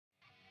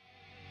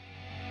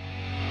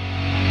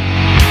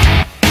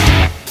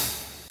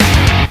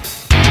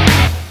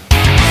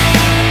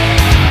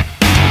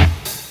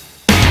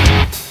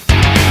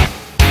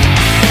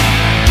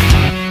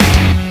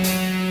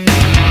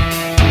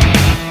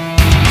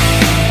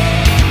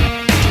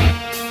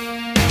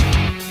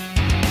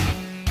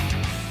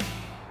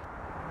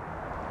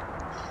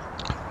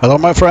Hello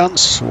my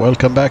friends,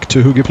 welcome back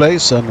to Huggy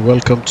Place and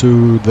welcome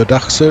to the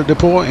Dachser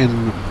depot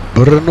in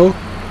Brno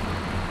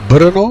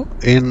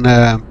in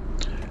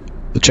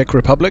the Czech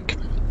Republic.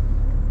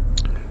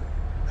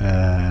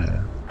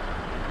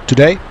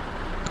 Today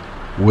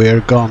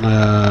we're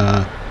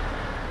gonna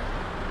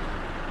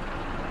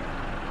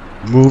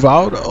move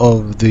out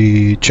of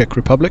the Czech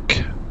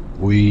Republic.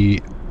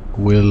 We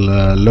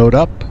will load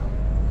up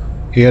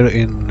here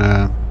in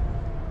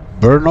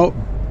Brno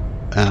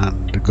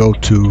and go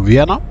to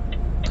Vienna,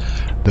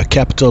 the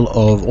capital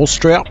of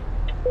Austria,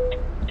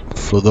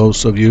 for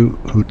those of you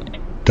who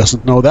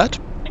doesn't know that.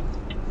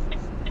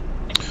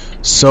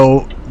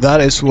 So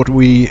that is what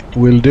we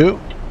will do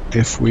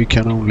if we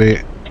can only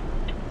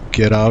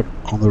get out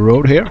on the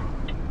road here.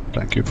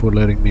 Thank you for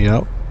letting me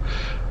out.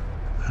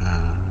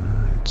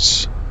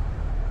 It's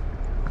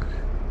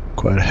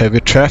quite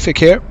heavy traffic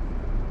here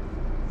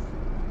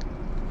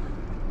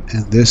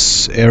in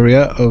this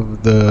area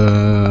of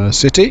the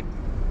city.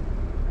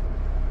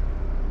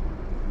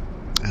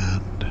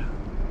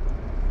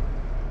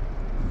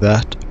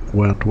 That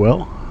went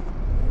well,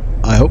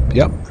 I hope.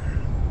 Yep.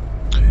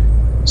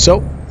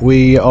 So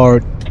we are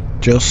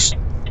just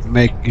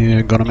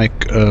gonna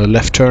make a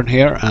left turn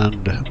here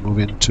and move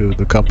into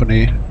the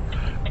company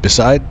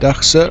beside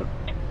Dachser,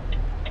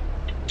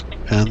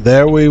 and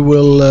there we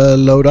will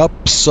load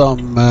up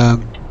some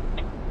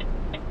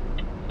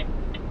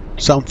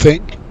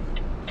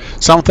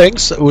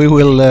things. We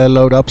will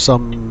load up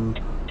some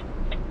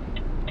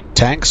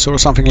tanks or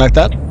something like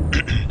that.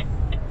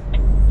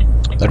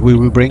 That we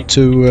will bring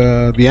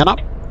to Vienna.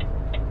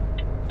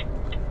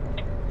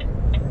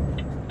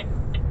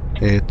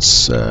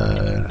 It's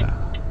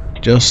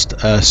just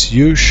as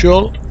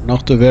usual,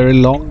 not a very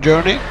long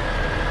journey,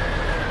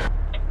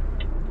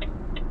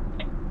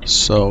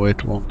 so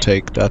it won't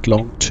take that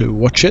long to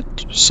watch it,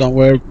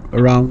 somewhere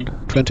around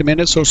 20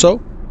 minutes or so.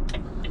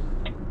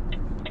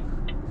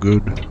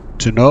 Good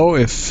to know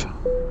if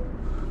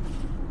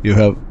you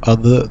have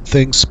other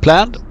things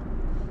planned.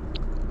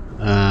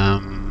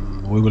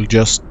 We will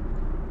just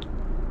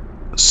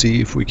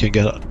see if we can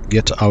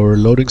get our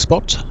loading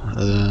spot.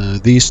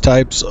 These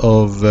types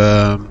of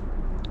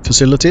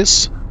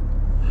facilities,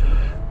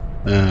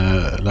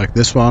 like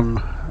this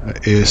one,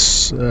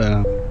 is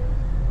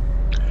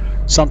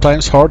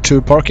sometimes hard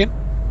to park in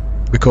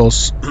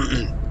because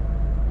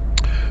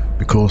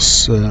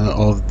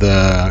of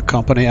the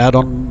company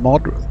Addon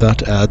mod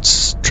that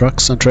adds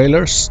trucks and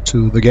trailers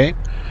to the game,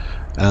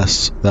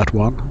 as that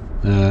one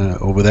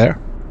over there.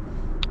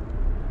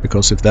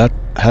 Because if that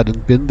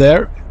hadn't been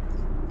there,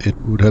 it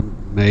would have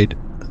made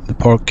the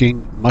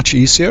parking much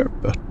easier,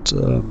 but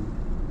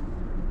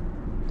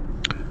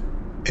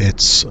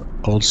it's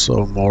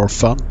also more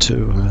fun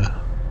to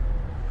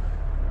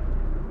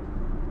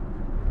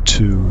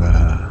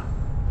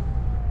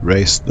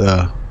raise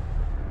the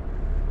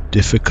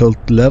difficult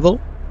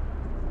level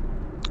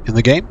in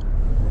the game.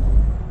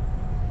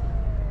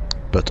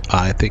 But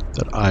I think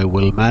that I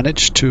will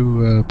manage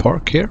to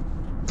park here.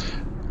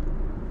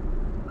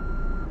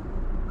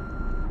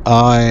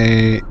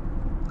 I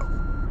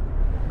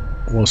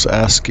was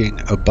asking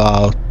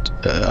about,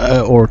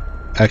 or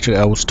actually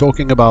I was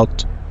talking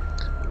about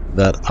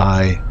that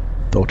I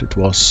thought it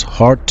was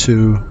hard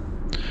to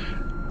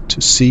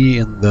see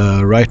in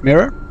the right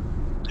mirror,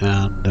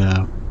 and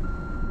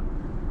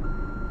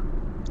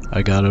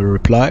I got a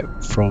reply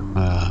from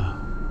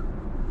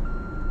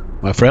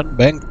my friend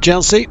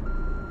BenganJ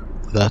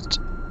that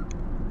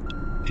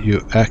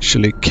you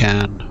actually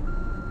can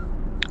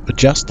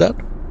adjust that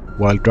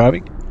while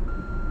driving.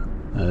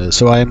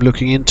 So I am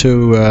looking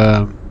into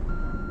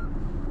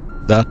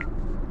that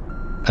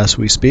as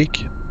we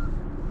speak,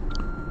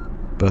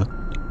 but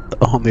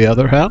on the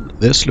other hand,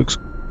 this looks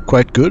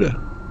quite good.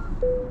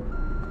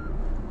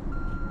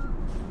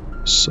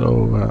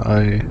 So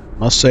I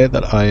must say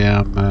that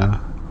I'm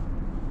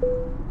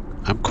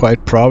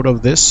quite proud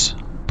of this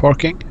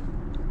parking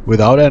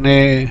without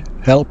any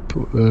help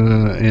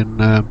in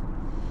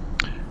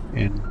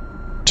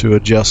to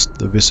adjust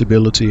the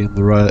visibility in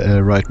the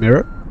right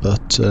mirror.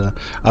 But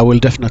I will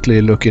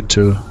definitely look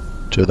into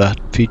that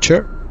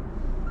feature,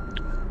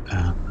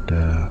 and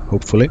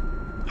hopefully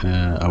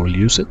I will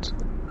use it,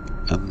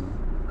 and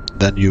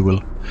then you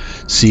will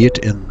see it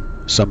in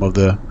some of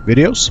the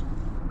videos.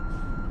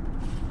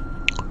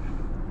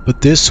 But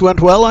this went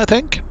well, I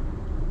think,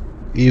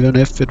 even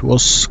if it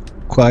was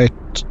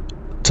quite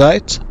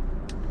tight.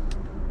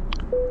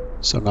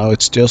 So now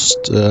it's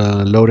just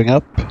loading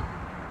up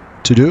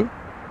to do.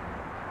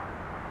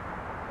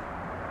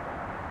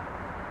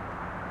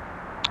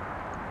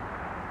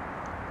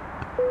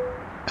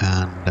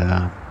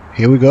 And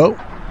here we go,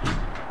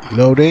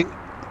 loading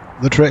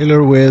the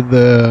trailer with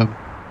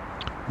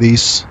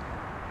these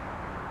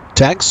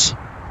tanks.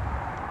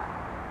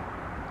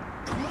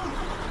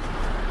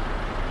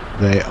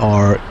 They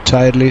are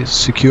tightly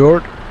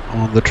secured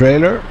on the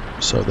trailer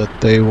so that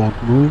they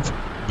won't move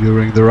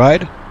during the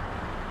ride.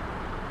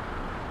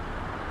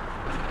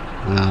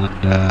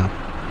 And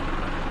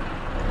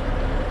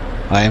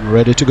I am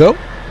ready to go.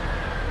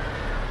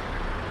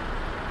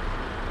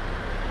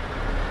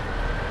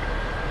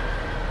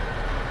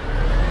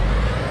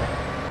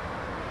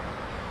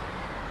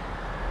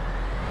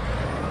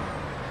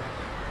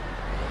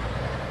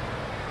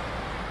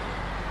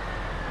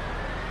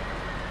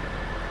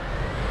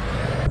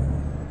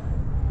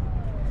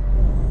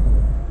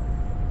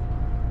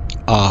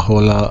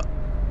 AHOLA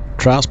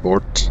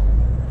transport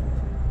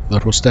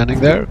that was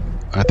standing there.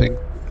 I think,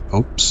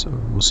 oops,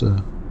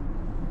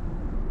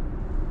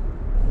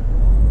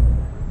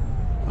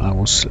 I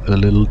was a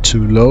little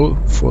too low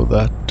for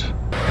that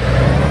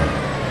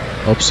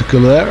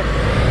obstacle there.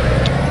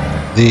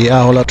 The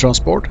AHOLA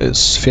transport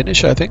is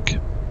Finnish, I think.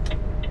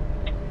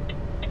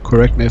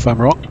 Correct me if I'm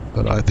wrong,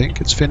 but I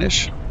think it's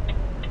Finnish.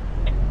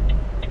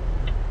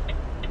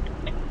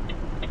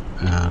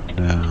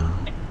 And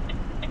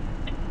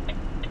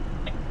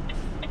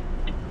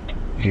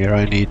here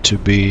I need to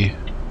be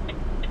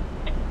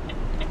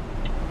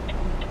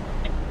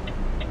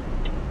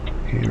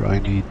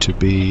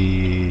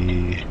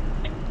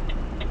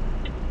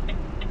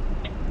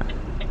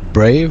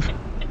brave,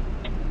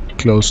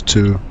 close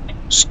to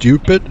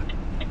stupid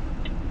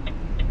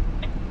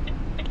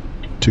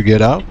to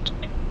get out.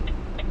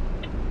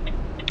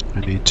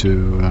 I need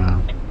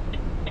to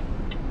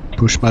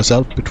push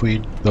myself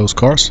between those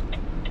cars.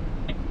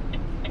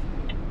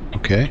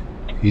 Okay,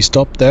 he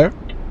stopped there,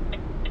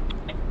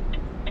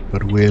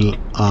 but will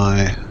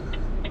I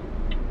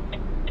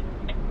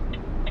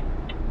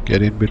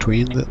get in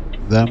between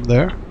them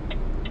there?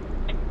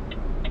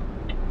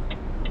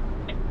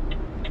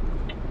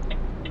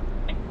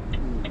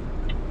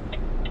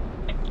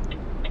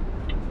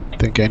 I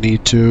think I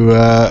need to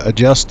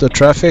adjust the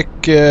traffic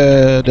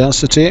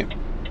density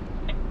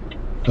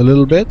a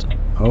little bit.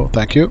 Oh,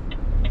 thank you.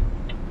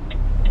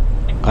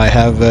 I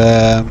have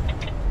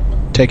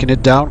taken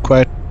it down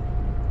quite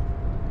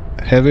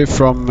heavy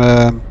from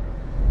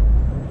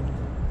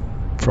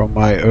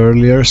my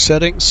earlier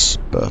settings,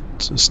 but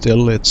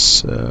still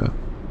it's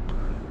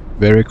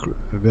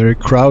very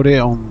crowded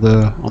on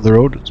the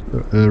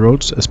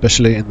roads,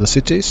 especially in the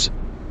cities,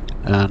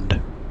 and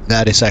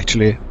that is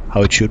actually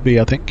how it should be,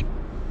 I think.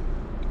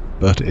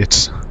 But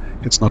it's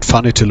not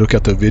funny to look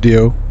at the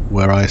video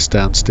where I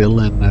stand still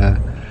in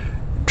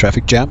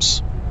traffic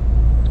jams.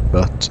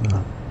 But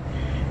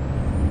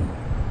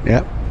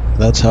yeah,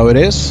 that's how it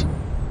is.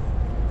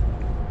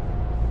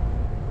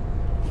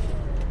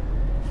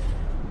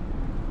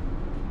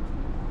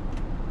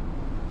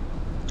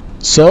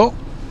 So,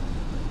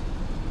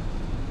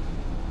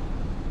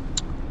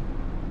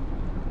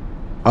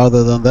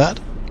 other than that,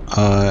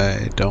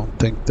 I don't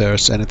think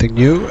there's anything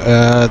new.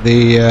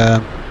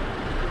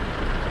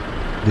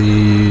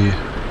 The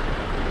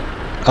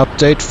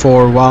update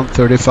for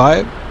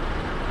 1.35,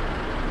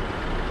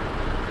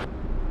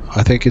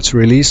 I think it's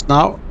released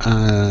now,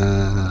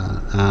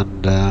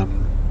 and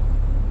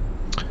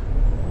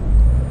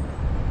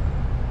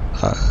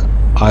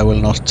I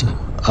will not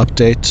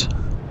update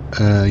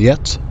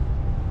yet,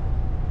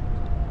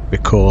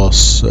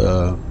 because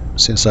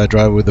since I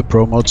drive with the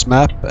Promods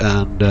map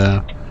and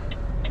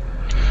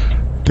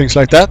things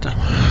like that,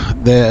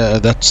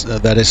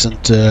 that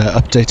isn't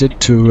updated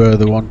to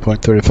the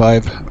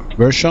 1.35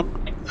 version.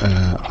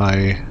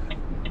 I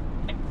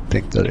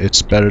think that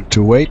it's better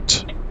to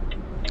wait,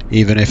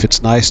 even if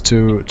it's nice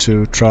to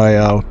try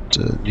out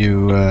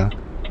new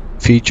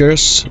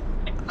features.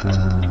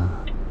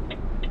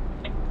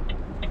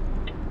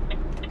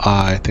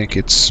 I think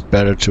it's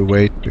better to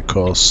wait,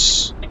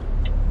 because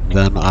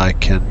then I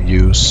can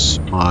use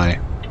my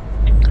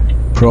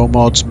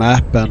Promods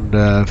map and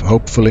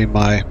hopefully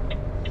my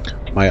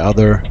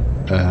other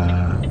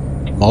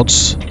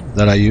mods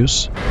that I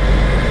use.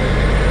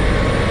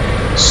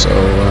 So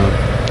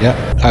yeah,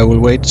 I will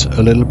wait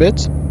a little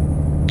bit,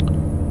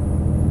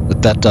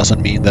 but that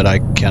doesn't mean that I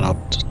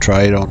cannot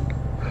try it on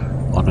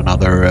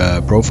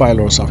another profile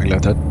or something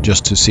like that,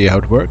 just to see how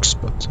it works.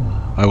 But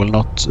I will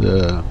not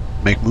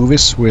make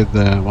movies with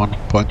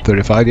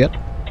 1.35 yet.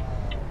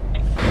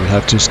 You will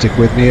have to stick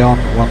with me on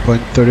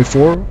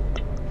 1.34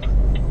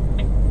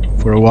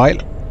 for a while,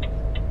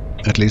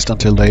 at least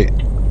until they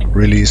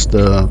release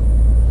the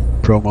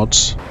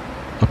Promods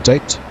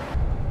update.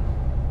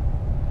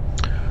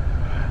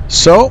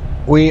 So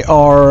we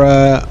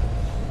are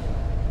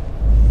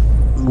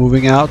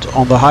moving out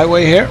on the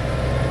highway here,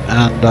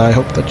 and I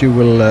hope that you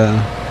will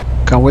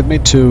come with me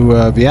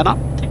to Vienna,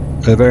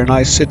 a very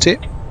nice city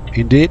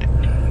indeed.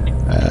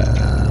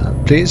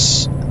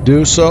 Please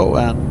do so,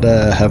 and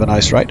have a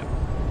nice ride.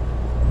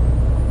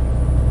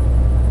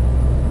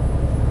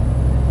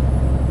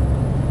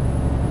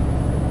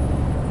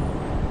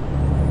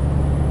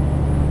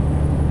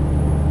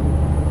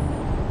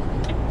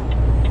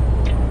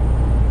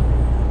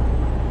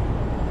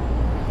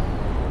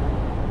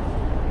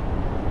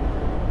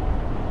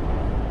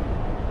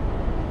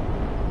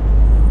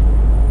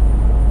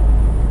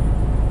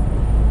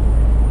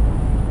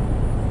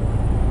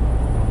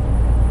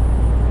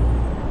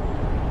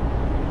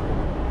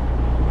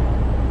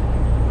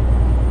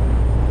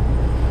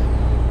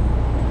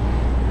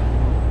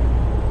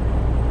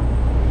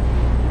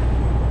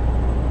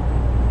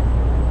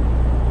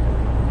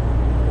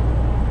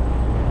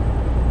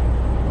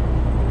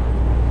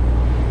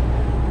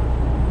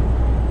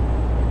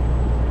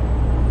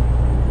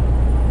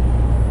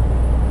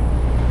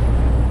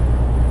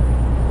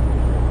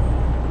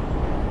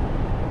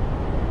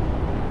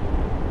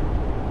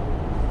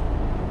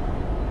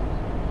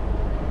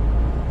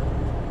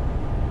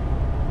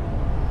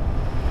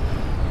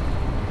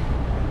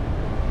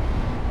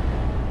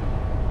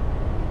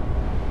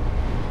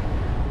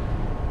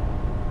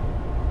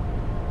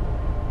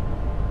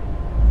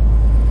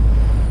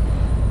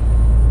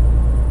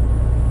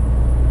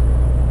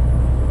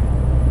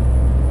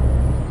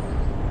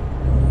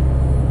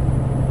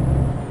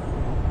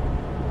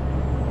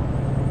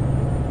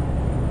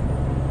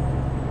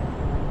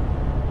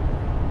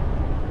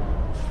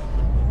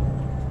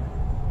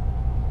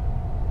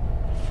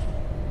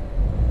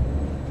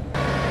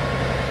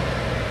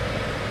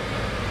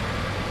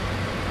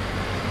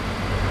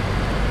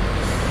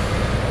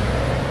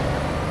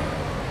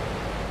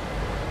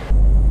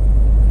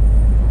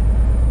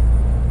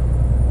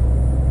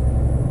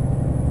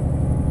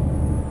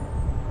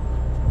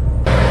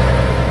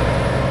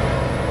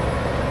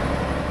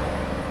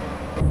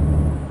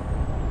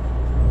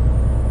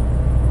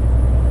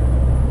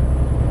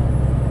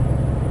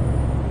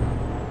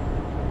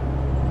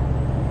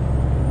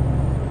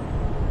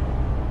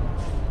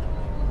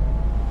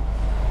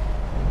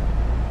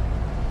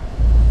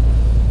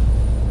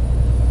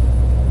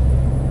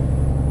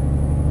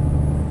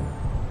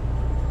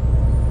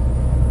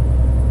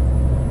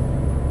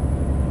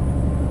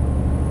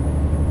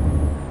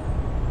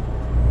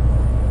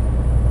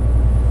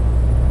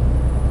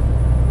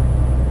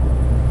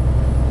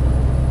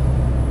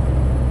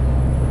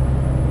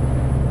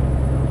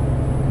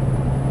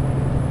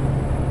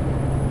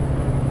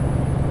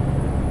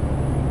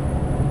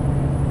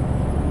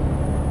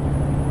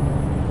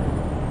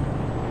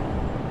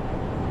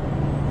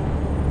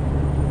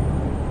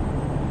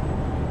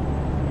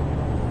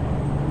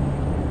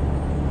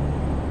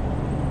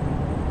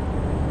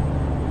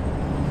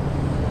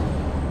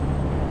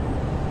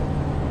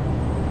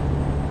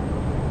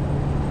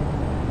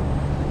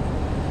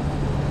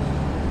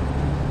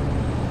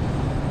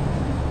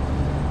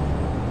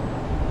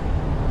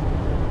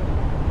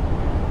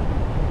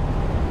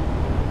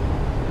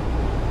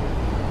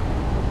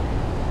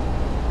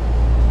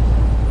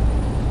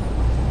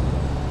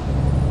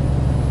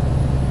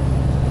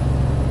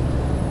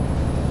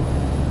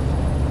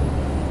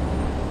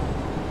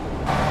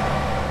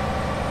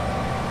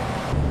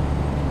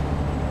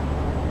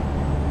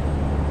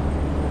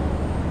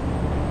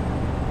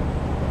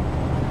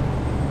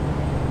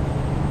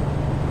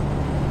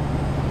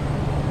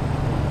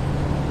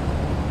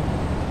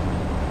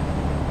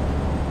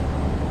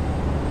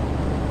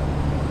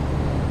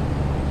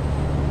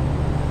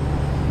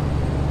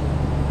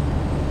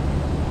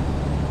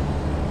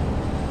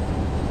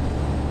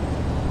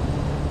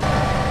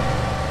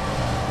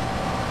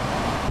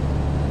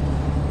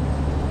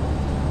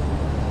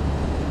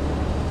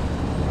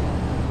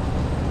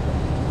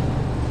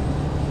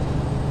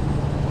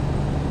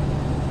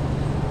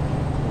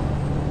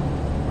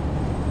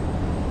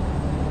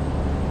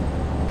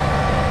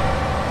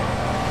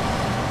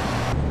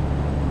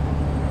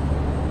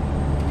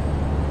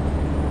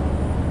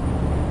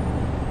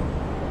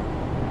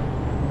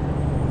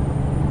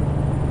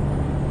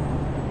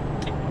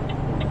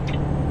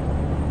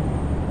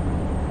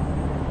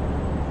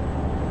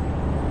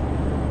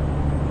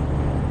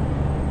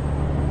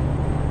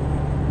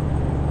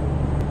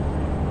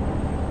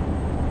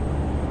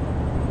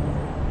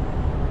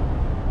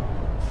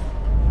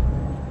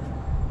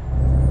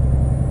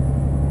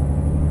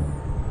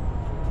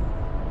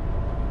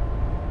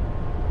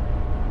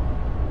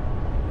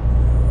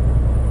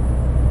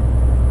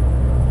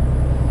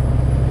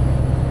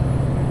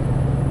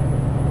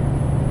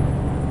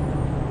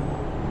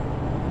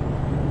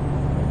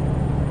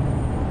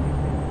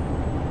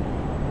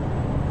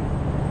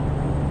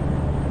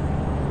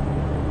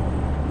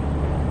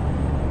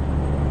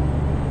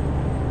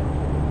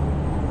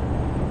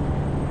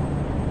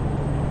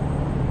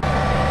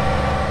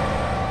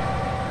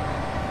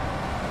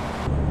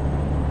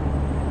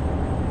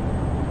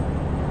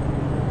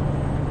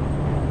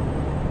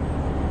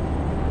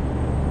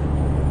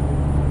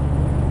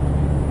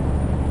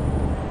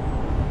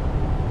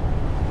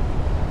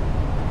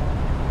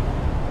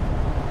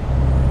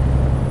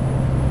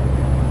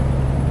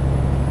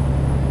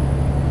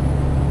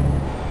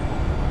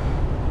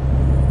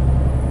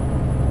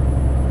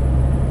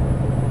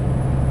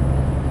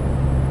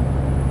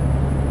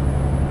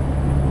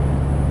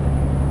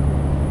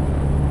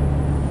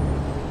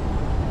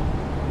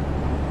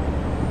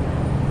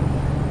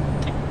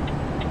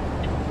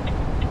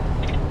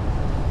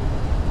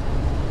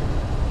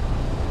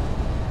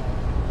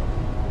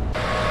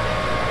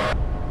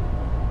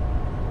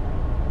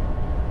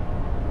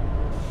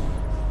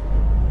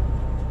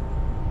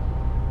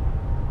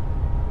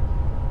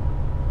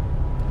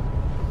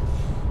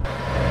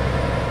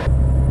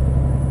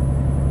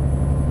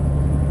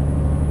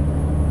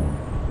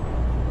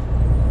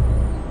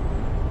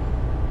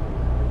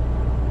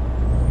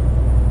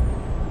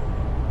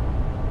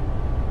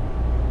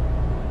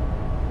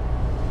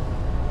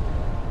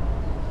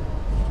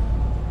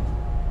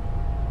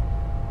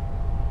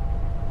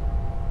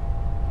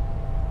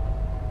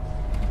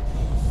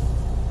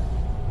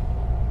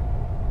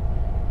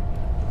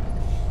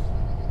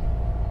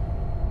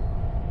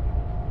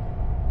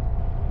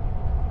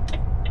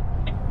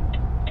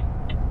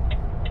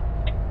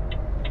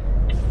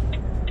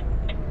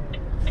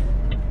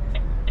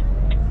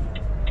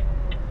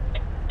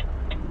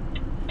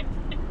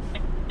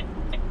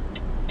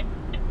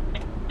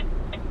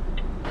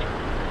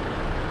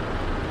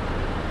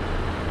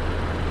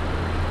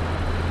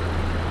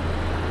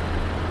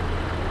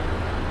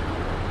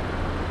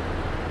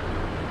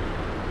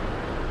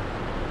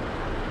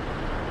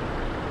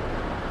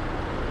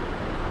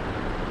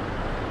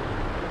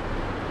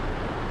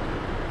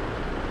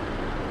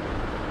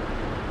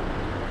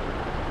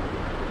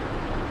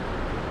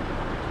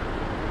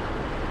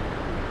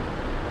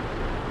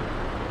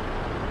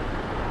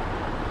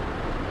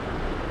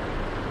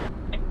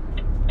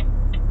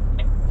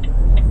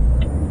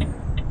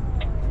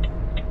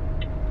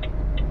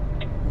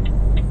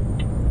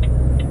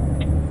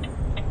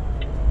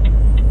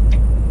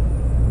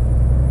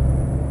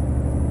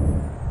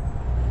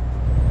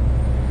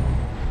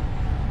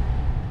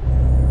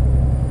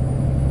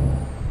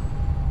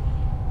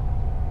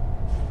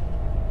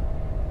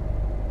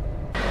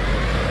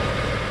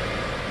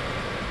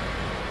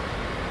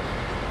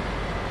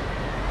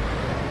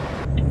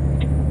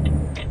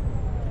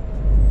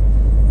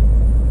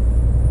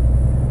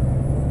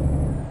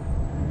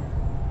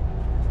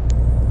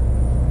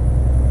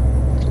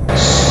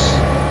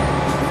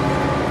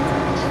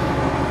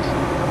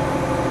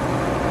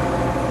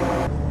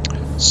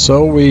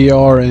 So we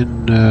are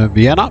in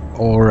Vienna,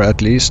 or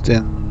at least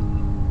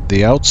in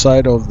the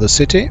outside of the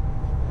city,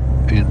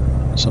 in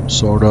some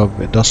sort of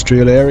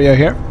industrial area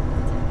here,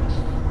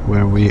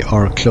 where we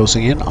are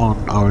closing in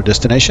on our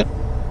destination.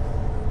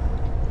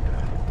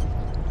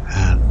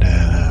 And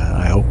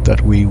I hope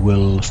that we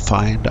will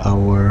find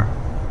our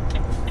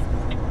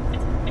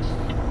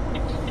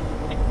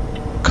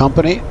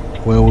company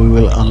where we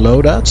will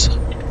unload at.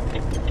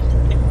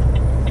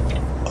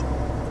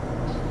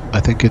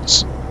 I think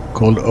it's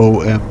called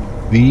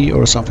OMV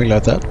or something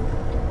like that.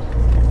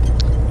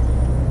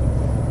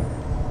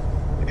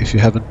 If you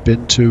haven't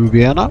been to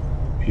Vienna,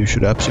 you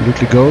should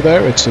absolutely go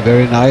there. It's a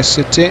very nice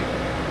city,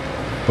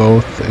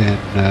 both in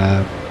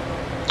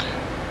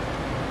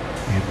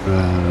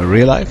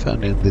real life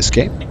and in this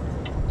game.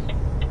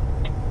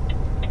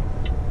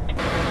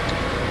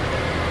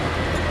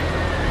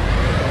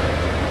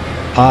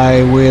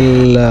 I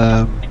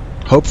will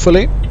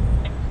hopefully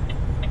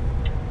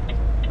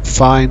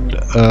find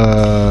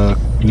a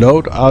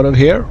load out of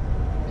here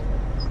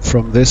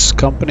from this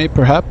company,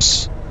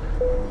 perhaps,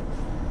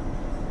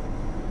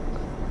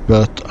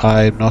 but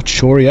I'm not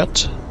sure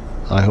yet.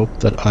 I hope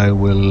that I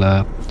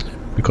will,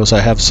 because I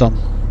have some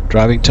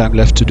driving time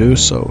left to do,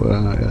 so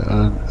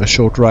a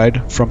short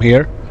ride from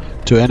here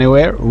to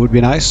anywhere would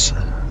be nice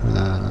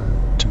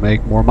to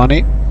make more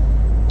money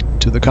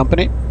to the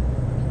company.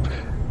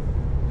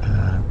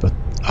 But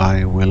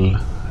I will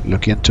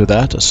look into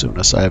that as soon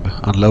as I've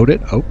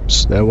unloaded.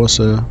 Oops, there was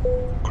a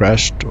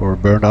crashed or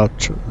burned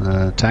out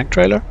tank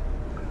trailer.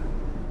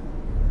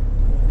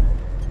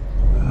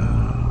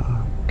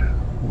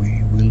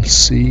 We will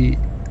see.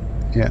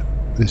 Yeah,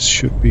 this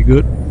should be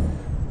good.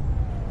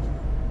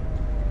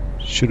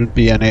 Shouldn't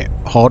be any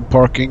hard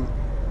parking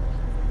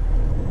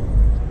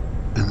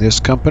in this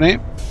company.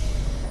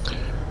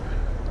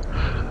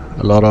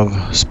 A lot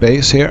of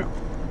space here.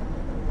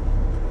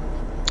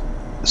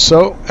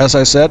 So, as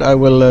I said, I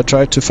will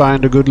try to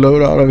find a good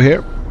load out of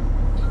here,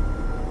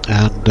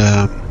 and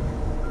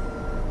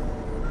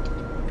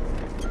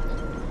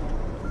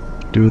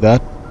do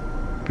that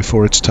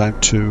before it's time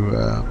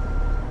to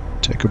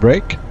take a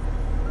break.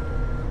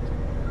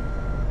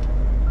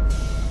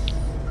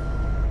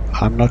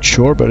 I'm not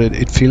sure, but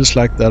it feels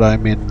like that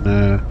I'm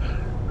in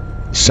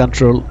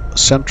central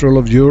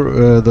of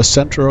Europe, the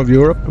center of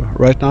Europe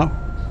right now.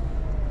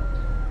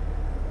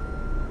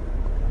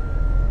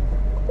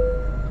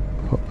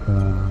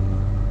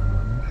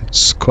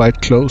 It's quite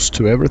close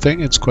to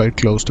everything. It's quite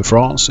close to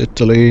France,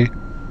 Italy,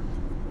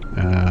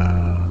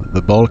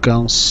 the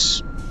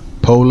Balkans,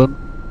 Poland,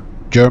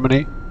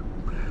 Germany,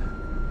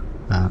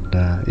 and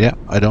yeah,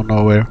 I don't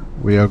know where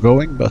we are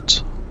going,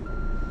 but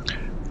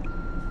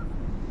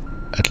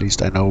at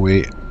least I know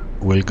we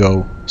will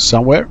go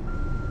somewhere.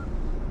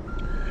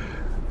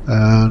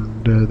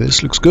 And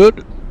this looks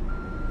good.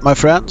 My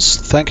friends,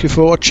 thank you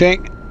for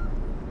watching.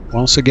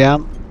 Once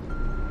again,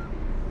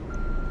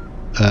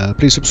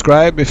 please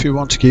subscribe if you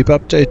want to keep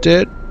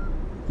updated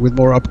with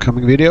more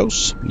upcoming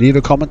videos. Leave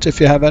a comment if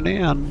you have any,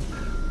 and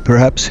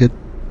perhaps hit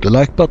the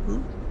like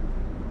button.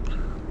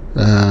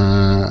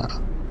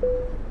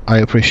 I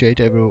appreciate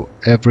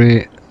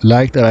every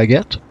like that I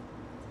get.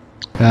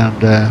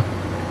 And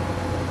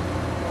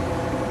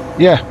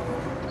yeah,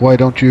 why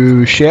don't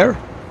you share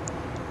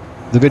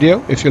the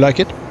video if you like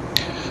it?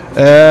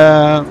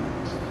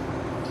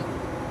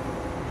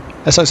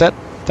 As I said,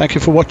 thank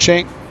you for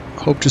watching.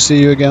 Hope to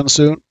see you again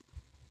soon.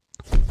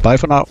 Bye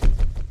for now.